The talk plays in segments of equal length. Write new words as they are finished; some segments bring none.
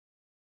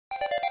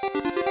What's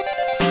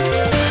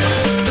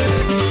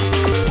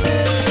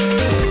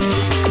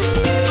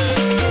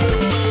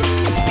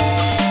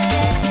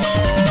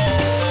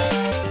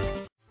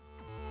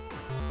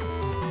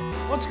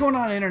going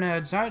on,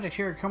 Internet? Xiagax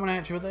here, coming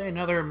at you with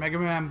another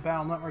Megaman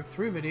Battle Network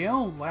 3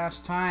 video.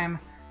 Last time,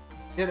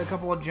 did a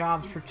couple of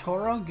jobs for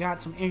Tora,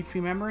 got some HP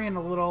memory and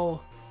a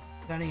little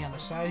study on the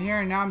side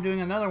here, and now I'm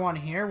doing another one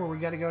here where we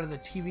got to go to the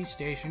TV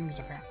station because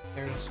apparently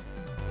there's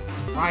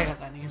a riot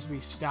that needs to be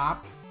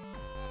stopped.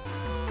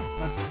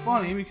 That's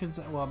funny because,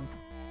 well,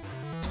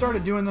 I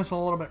started doing this a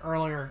little bit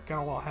earlier, got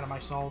a little ahead of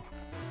myself.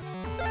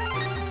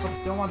 But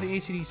don't want the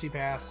AC/DC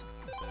pass.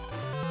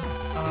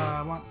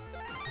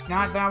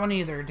 Not that one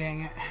either,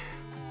 dang it.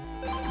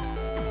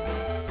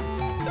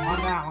 Not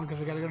that one, because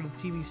we gotta go to the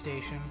TV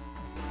station.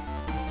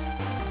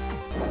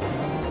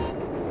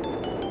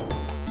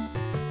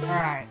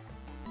 Alright.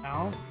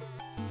 No.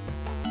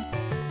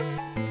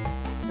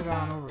 Get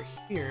on over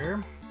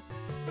here.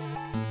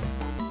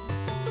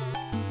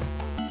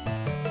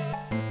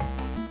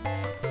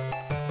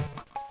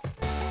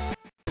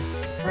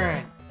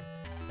 Alright.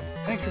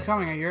 Thanks for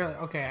coming.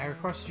 Okay, I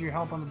requested your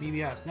help on the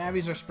BBS.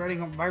 Navies are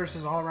spreading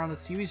viruses all around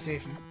this TV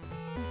station.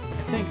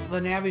 I think the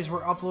navies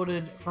were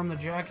uploaded from the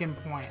jack-in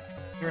point.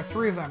 There are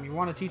 3 of them. You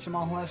want to teach them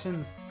all a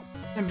lesson?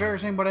 It's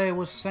embarrassing, but I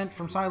was sent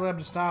from Scilab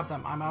to stop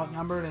them. I'm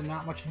outnumbered and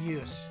not much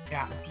use.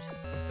 Yeah.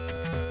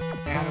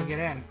 How do I get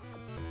in?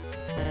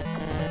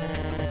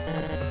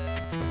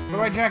 Where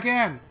do I jack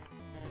in?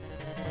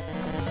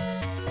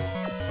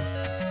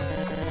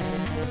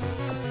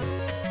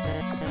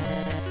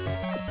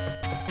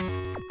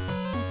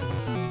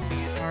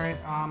 Alright,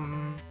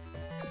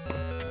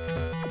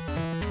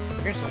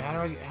 seriously,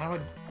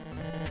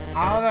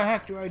 how the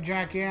heck do I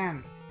jack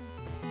in?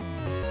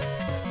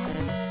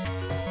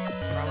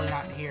 Probably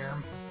not in here.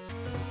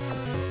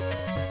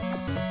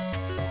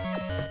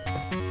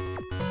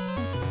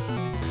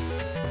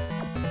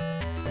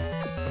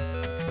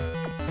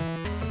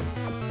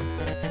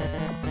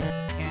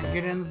 Can't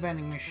get in the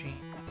vending machine.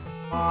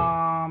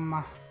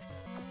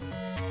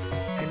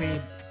 Maybe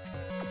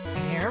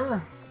in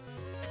here?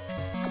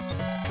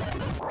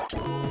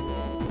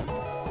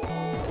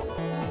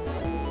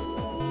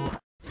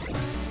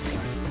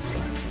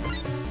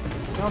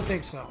 I don't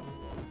think so.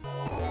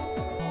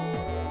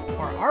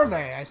 Or are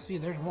they? I see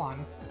there's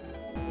one.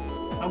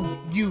 Oh,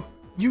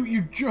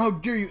 how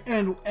dare you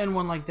end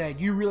one like that?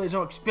 You realize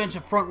how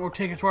expensive front row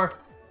tickets were?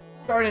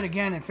 Start it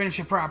again and finish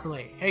it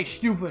properly. Hey,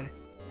 stupid.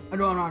 I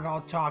know I'm not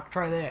gonna talk.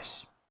 Try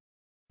this.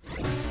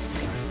 There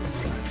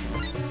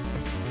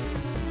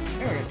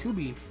we go,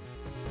 2B.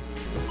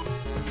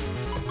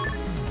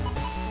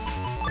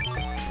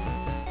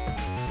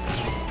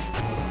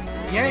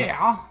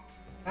 Yeah,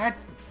 that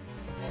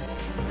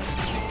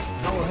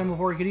dealt with him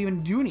before he could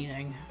even do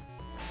anything.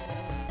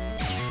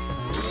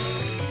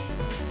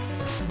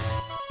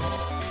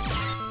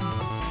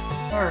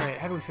 Alright,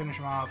 how do we finish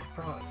him off?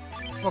 Probably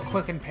a little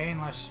quick and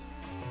painless.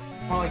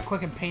 More like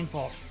quick and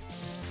painful.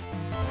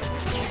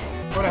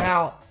 Go to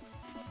hell.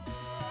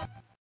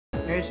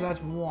 Okay, so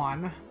that's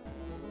 1.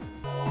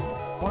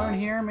 More in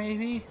here,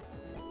 maybe?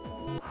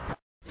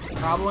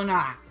 Probably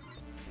not.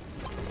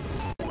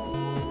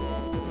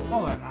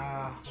 Well then,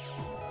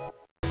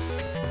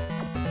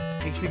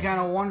 makes me kind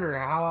of wonder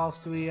how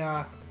else do we,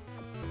 get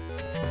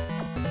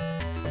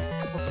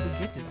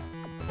to them?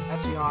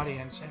 That's the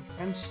audience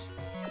entrance.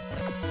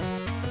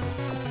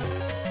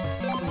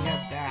 We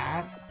have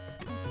that.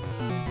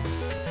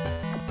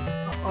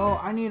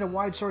 Oh, I need a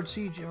wide sword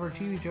siege or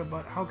TV show,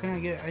 but how can I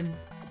get it?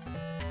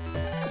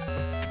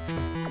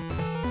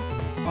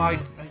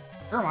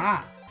 Sure, why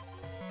not?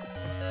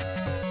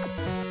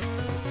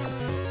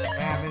 I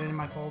have it in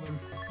my folder.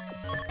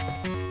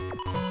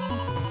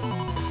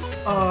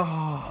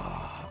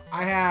 Oh,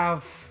 I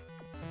have...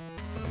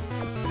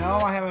 No,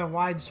 I have a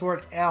wide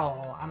sword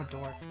L. I'm a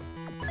dork.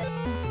 I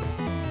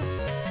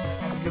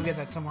have to go get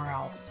that somewhere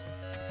else.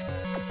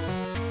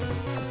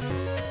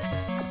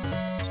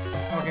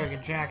 Okay, we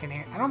can jack in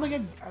here. I don't think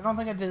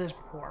I did this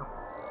before.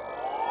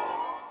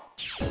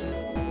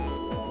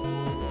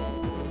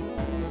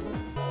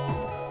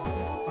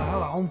 Oh,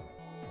 hello.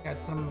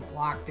 Got some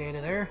lock data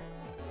there.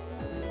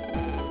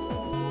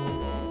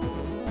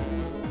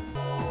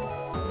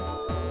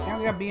 Now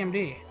we got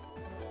BMD.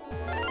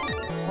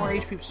 More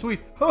HP.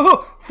 Sweet.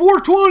 Oh,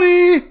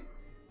 420!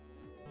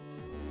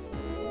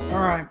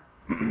 Alright.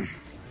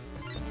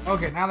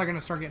 Okay, now they're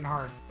gonna start getting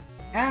hard.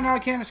 And I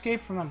can't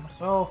escape from them,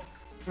 so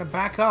I'm gonna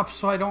back up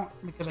so I don't,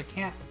 because I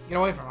can't get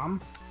away from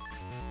them.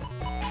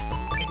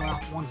 Take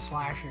out 1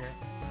 slash here.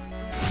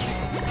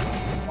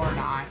 Or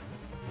not.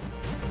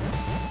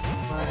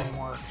 But that didn't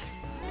work.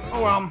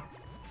 Oh well.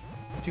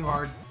 Too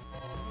hard.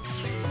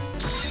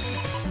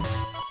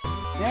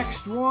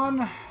 Next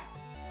one.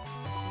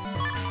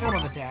 Get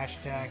him with a dash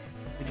attack.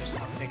 We just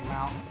have to take him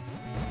out.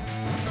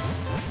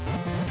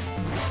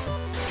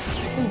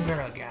 Ooh,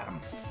 barely got him.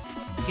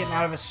 Getting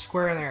out of his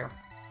square there.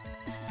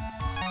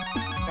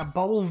 Got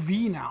Bubble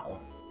V now.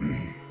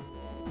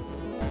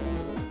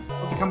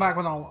 What's it come back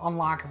with an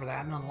unlocker for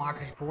that, and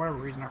unlockers for whatever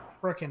reason are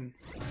frickin'...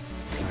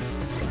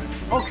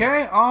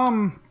 Okay,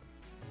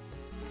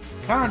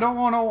 kinda don't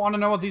want to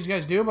know what these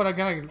guys do, but I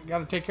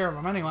gotta take care of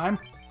them anyway.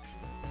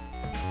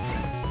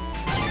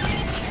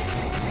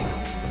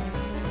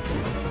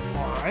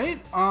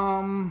 Alright,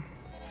 I'm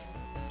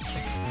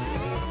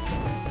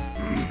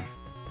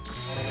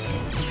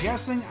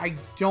guessing I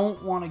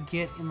don't want to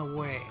get in the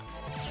way.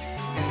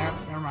 Okay,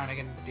 never mind, I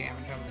can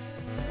damage them.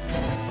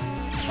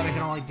 But I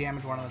can only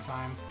damage one at a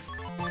time.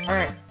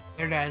 Alright,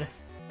 they're dead.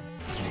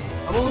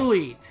 Double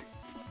elite.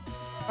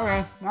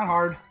 Okay, not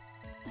hard.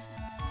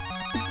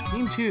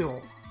 Team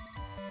 2.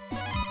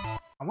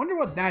 I wonder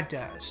what that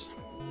does.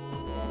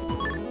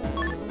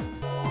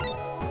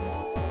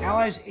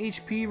 Allies'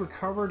 HP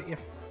recovered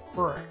if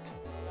hurt.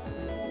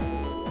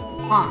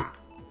 Huh.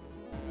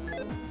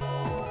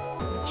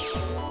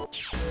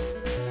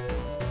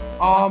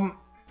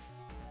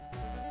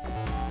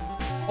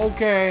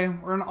 Okay,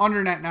 we're in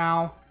Undernet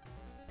now.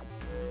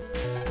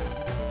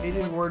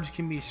 Hated words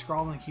can be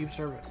scrawled in the cube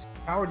service.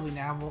 Cowardly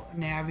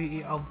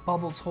Navi of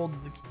Bubbles hold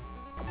the cube.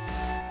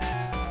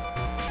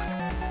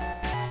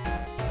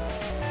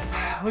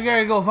 We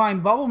gotta go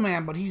find Bubble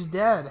Man, but he's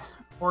dead.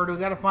 Or do we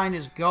gotta find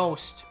his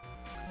ghost?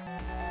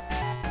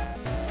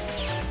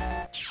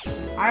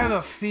 I have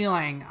a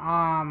feeling,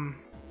 I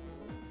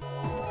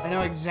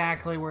know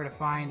exactly where to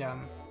find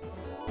him.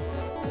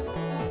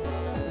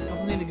 I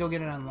also need to go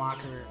get an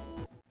unlocker.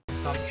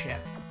 Dumb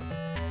shit.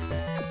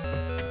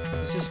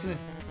 It's just gonna...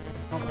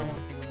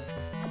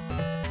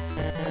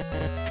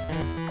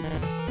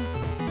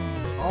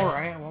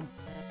 Alright, well,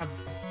 I have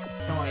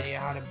no idea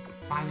how to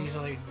find these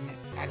other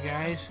bad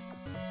guys.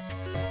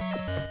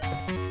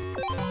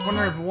 I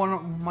wonder if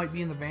one might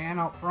be in the van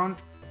out front.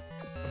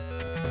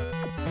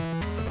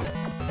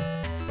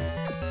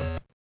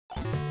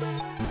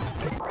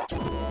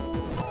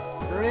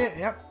 Sure it is.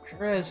 Yep,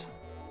 sure is.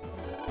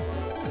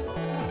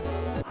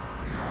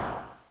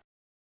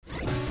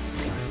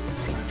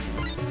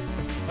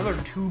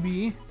 Another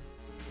 2B.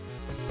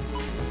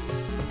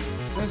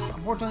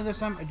 Unfortunately, this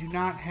time I do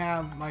not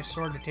have my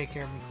sword to take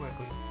care of him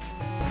quickly.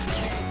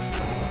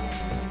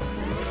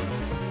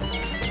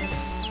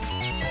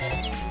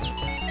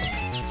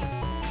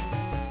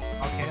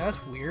 Okay, that's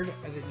weird.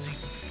 I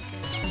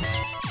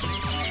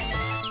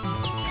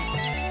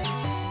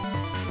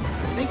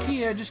think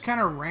he just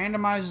kind of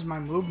randomizes my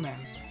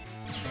movements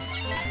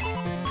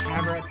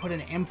whenever I put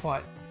an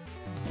input.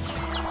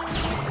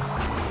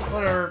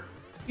 Whatever.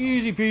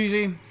 Easy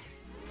peasy.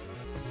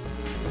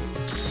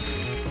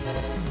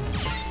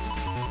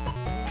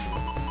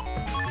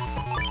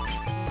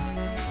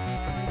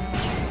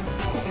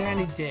 And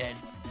he did.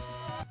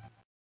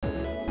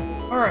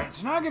 Alright,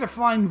 so now I gotta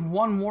find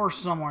one more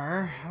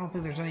somewhere. I don't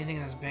think there's anything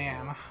in this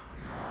van.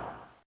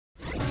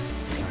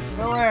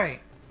 Go away!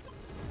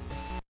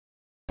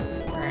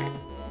 Alright.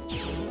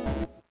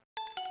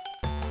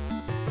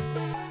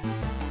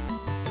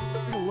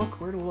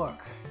 Where to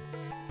look?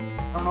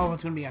 I don't know if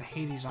it's gonna be on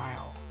Hades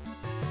Isle.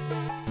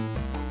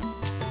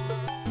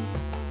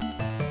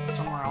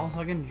 Somewhere else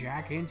I can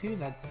jack into?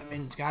 That's, I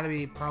mean, it's gotta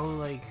be probably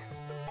like...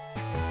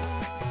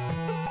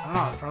 I don't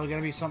know, it's probably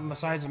gotta be something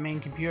besides the main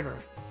computer.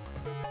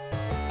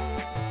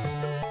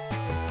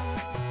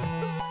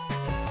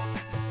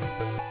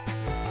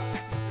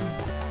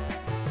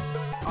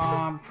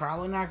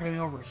 Probably not gonna be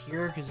over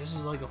here, because this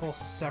is like a whole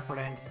separate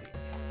entity.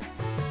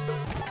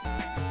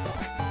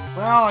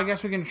 Well, I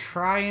guess we can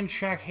try and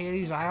check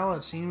Hades Isle.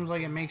 It seems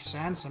like it makes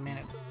sense. I mean,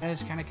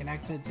 it's kind of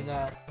connected to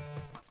the...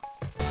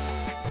 It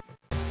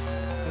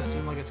does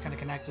seem like it's kind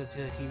of connected to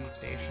the TV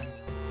station.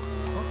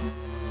 Oh.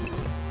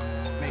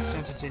 Makes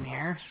sense it's in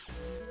here.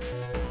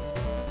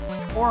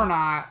 Or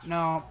not.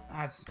 No,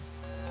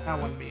 that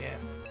wouldn't be it.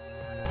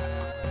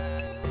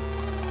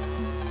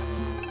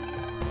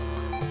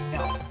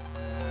 No.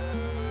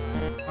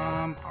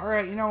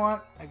 Alright, you know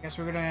what? I guess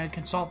we're gonna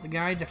consult the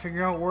guide to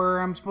figure out where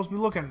I'm supposed to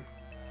be looking.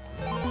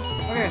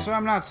 Okay, so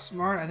I'm not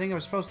smart. I think I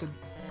was supposed to...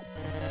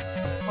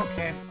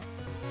 Okay.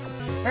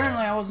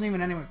 Apparently I wasn't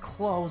even anywhere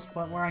close,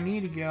 but where I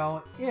need to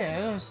go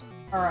is...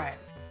 Alright.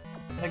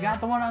 I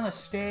got the one on the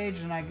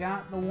stage, and I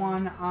got the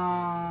one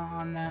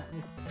on the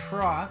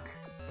truck.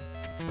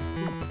 You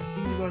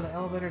need to go to the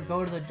elevator,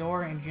 go to the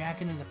door, and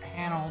jack into the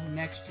panel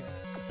next to it.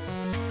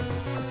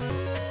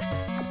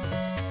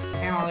 The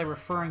panel they're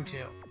referring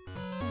to.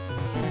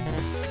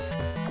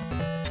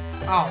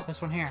 Oh,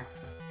 this one here.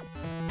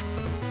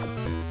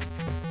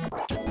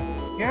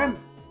 Good. I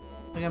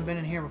think I've been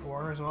in here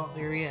before as well.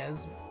 There he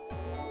is.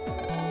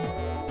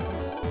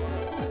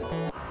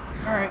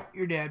 Alright,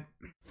 you're dead.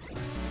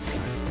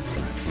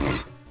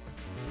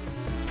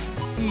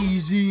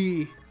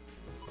 Easy.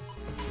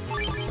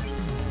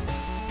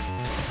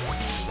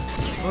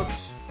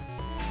 Whoops.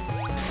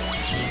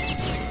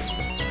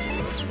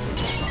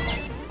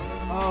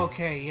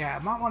 Okay, yeah, I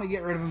might want to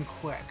get rid of him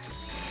quick.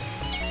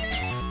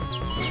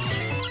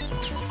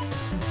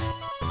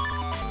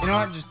 You know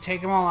what? Just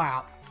take them all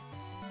out.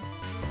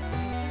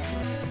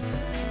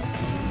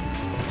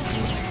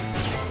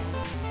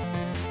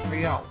 There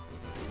we go.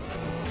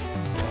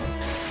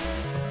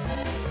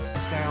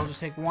 I'll just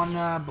take one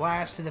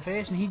blast to the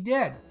face, and he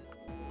did.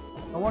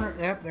 I wonder...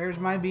 Yep, there's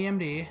my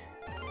BMD.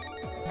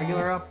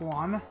 Regular up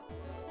 1.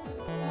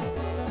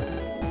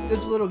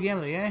 Just a little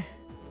gambling, eh?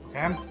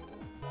 Okay.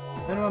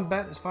 Minimum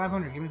bet is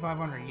 500. Give me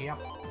 500. Yep.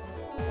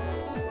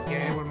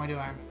 Okay, what am I doing?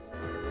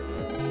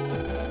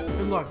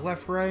 Good luck.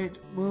 Left, right,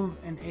 move,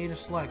 and A to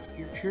select.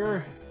 You're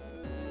sure?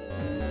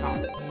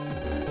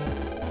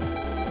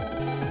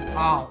 Oh.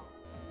 Oh.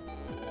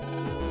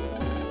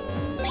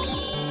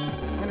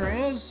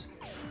 Winner is...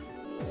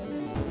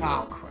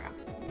 Oh, crap.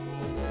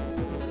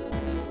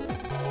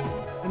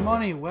 The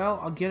money. Well,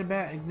 I'll get it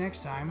back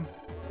next time.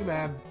 Too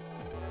bad.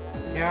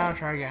 Yeah, I'll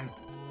try again.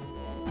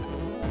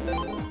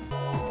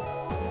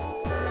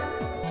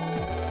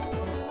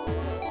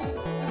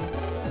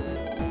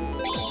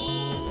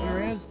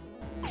 There is.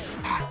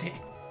 Ah, dang.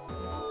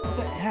 What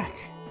the heck?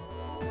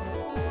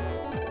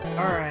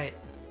 Alright.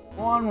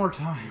 One more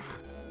time.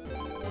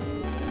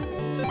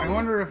 I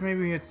wonder if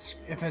maybe it's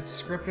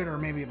scripted or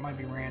maybe it might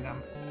be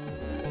random.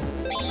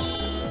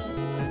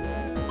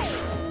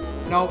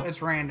 No,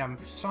 it's random.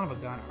 Son of a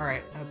gun.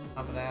 Alright, that's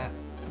enough of that.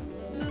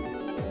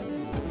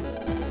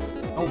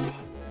 Nope.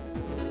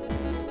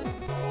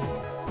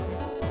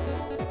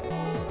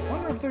 I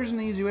wonder if there's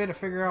an easy way to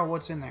figure out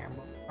what's in there,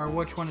 or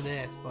which one it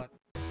is, but...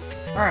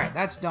 Alright,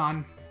 that's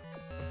done.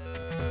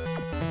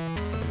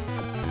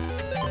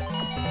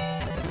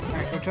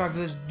 Alright, go talk to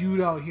this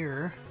dude out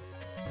here.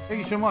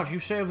 Thank you so much. You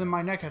saved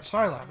my neck at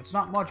Scilab. It's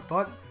not much,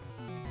 but...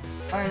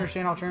 I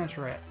understand, I'll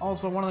transfer it.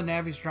 Also, one of the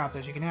navies dropped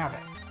this. You can have it.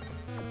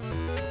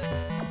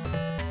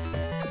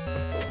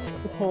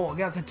 Oh,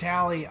 got the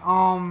tally.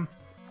 I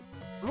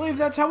believe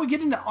that's how we get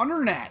into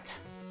Undernet.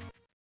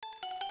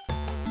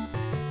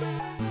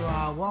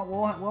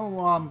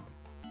 We'll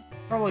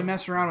probably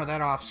mess around with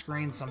that off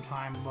screen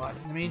sometime, but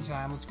in the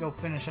meantime, let's go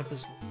finish up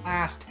this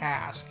last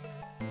task.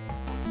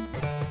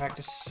 Back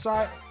to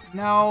site.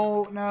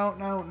 No, no,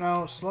 no,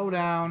 no. Slow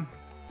down.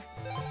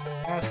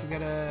 Yes, we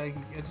gotta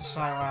get to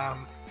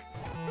Scilab.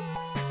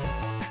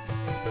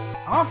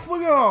 Off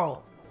we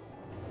go!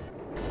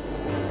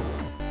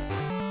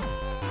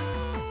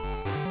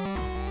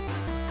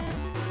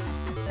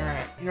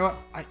 Alright, you know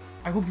what?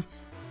 I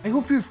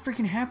hope you're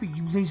freaking happy,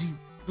 you lazy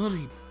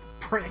bloody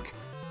prick.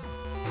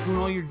 Doing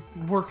all your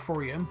work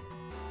for you.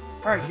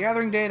 Alright,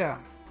 gathering data.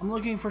 I'm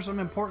looking for some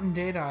important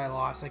data I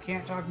lost. I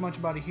can't talk much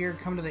about it here.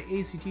 Come to the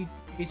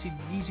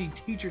ACDC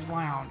Teachers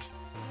Lounge.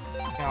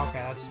 Yeah, okay,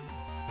 that's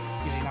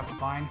easy enough to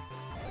find.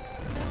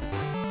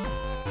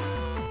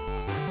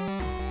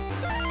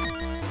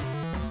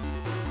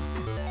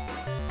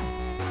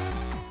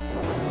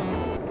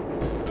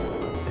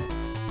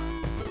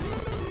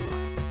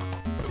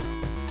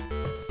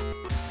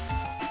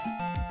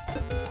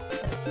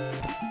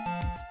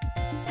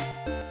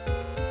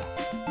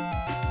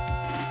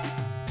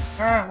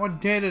 Alright, what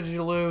data did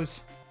you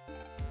lose?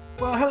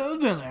 Well, hello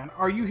Dylan.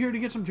 Are you here to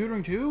get some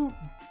tutoring too?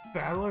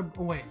 Battler?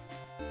 Oh, wait.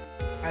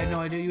 I had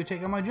no idea you would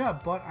take on my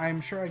job, but I'm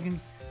sure I can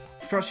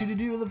trust you to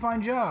do the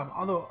fine job.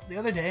 Although, the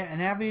other day, a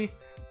Navi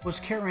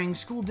was carrying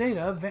school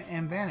data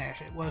and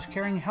vanished. It was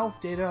carrying health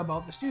data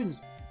about the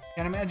students.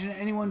 Can't imagine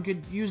anyone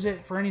could use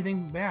it for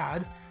anything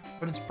bad,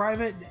 but it's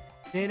private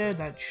data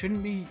that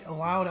shouldn't be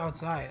allowed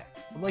outside.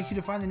 I'd like you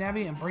to find the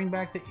Navi and bring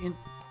back the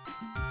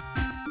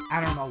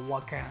I don't know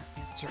what kind of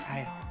answer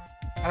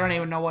I don't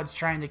even know what's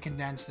trying to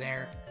condense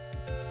there.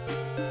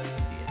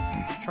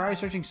 Try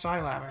searching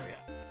Scilab area.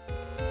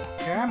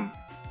 Okay.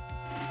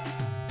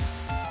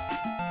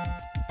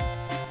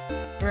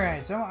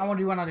 Alright, so I want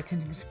to do one to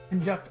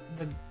conduct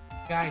the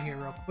guide here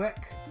real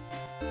quick.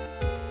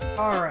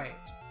 Alright.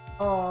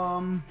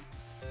 Go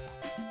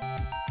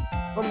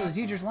to the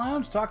teacher's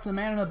lounge, talk to the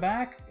man in the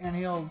back, and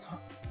he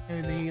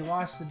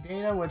lost the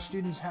data, which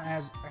students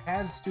has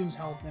students'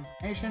 health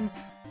information.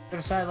 Go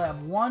to Scilab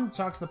 1,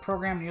 talk to the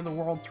program near the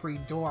World 3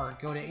 door.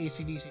 Go to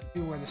ACDC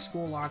 2 where the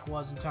school lock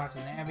was and talk to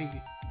the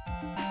Navi.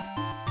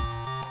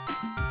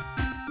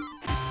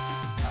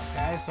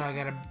 Okay, so I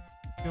gotta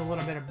do a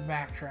little bit of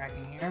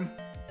backtracking here.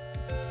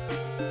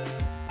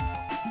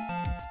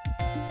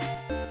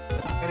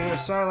 Gotta go to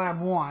Scilab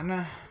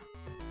 1.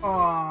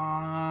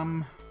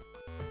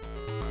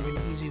 An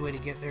easy way to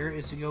get there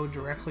is to go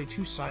directly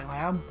to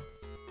Scilab.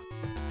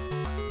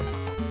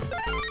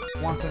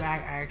 Once I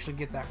actually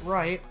get that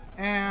right,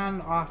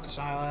 and off to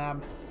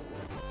Scilab.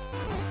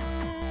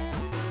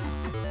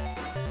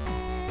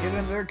 Get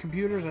into their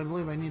computers. I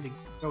believe I need to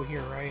go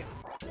here, right?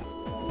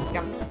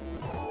 Yep.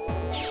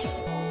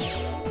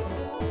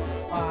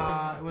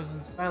 It was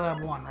in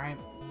Scilab 1, right?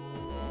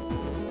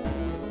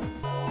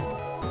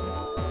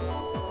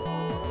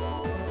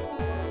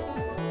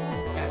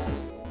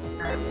 Yes.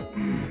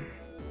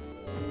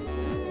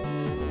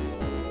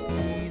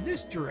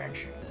 This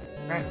direction,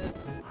 right?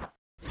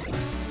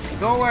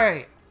 Go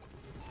away!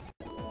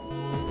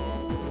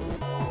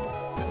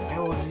 Okay,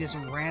 we'll just get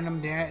some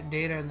random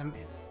data in the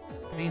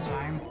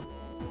meantime.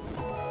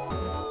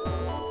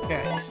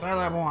 Okay,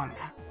 Scilab 1.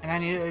 And I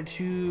needed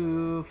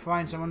to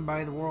find someone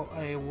by the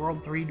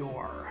World 3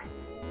 door.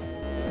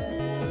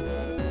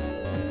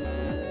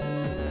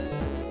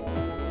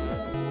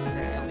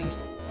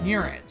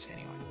 near it,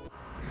 anyway.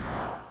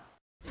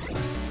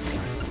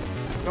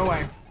 Go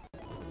away.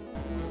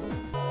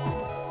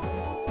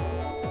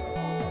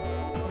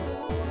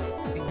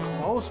 Getting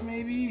close,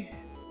 maybe?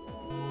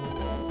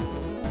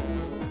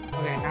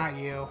 Okay, not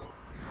you.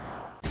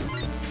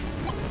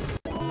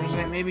 Or is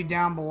it maybe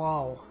down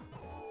below?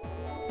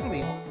 I'm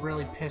gonna be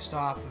really pissed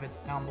off if it's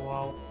down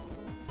below.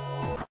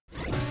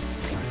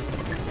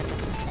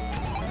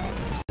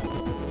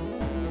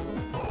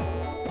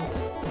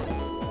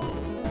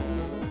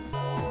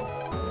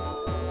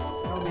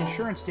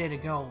 Insurance data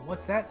go.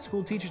 What's that?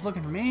 School teacher's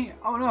looking for me?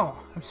 Oh no,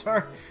 I'm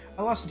sorry.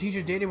 I lost the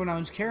teacher's data when I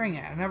was carrying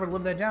it. I never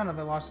lived that down if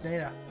I lost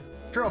data.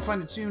 Sure, I'll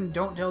find it soon.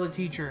 Don't tell the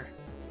teacher.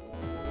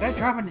 Did I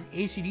drop an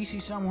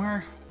AC/DC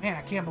somewhere? Man,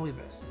 I can't believe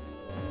this.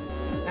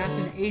 That's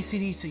an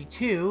AC/DC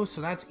 2,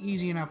 so that's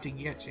easy enough to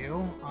get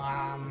to.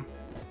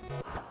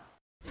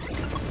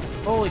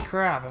 Holy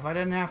crap, if I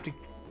didn't have to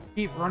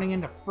keep running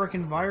into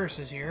frickin'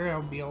 viruses here, it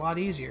would be a lot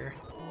easier.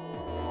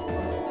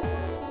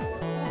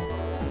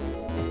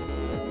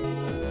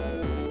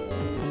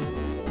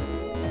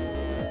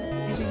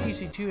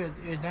 AC/DC 2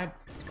 is that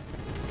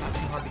not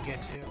too hard to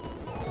get to.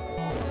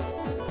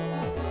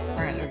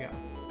 Alright, there we go.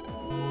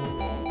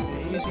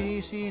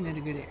 AC/DC, and then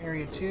to go to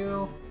area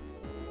 2.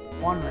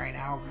 1 right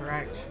now,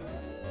 correct?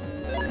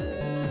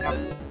 Yep.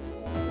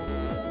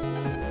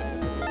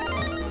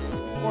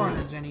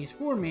 400 zennies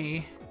for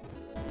me.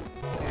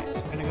 Okay, so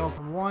I'm gonna go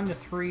from 1 to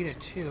 3 to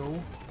 2.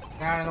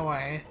 Get out of the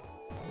way.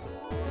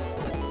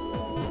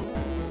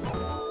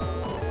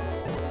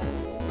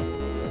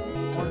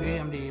 More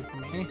GMD for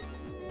me.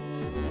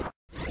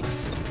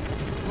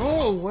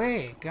 Go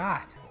away,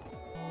 God.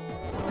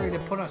 I'm ready to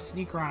put a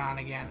sneak run on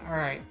again.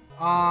 Alright.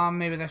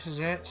 Maybe this is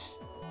it.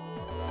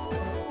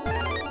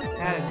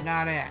 That is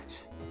not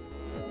it.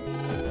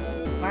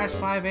 Class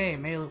 5A,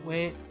 may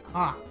wait.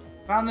 Huh.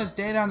 Found this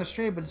data on the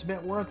street, but it's a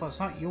bit worthless,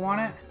 huh? You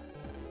want it?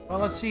 Well,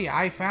 let's see.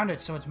 I found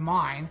it, so it's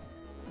mine.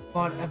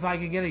 But if I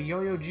could get a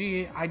Yo-Yo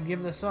G, I'd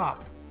give this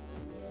up.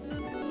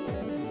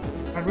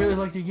 I'd really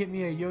like to get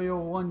me a Yo-Yo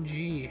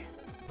 1G.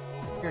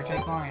 Here,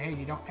 take mine.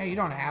 Hey, you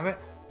don't have it.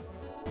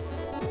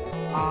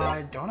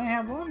 Don't I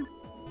have one?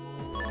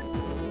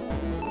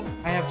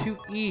 I have 2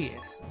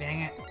 E's.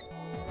 Dang it.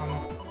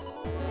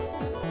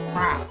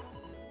 Crap.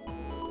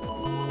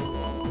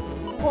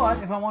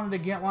 But if I wanted to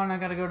get one, I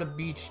gotta go to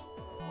Beach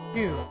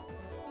 2.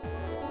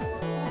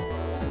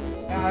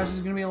 Yeah, this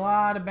is gonna be a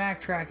lot of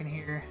backtracking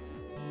here.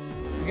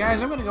 So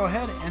guys, I'm gonna go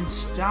ahead and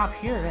stop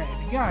here.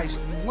 If you guys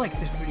like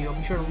this video,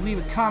 be sure to leave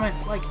a comment,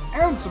 like,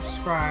 and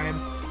subscribe.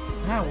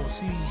 And I will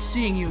see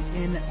seeing you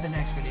in the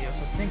next video.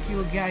 So thank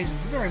you guys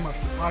very much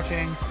for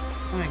watching.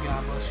 And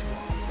God bless you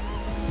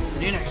all.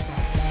 See you next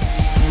time.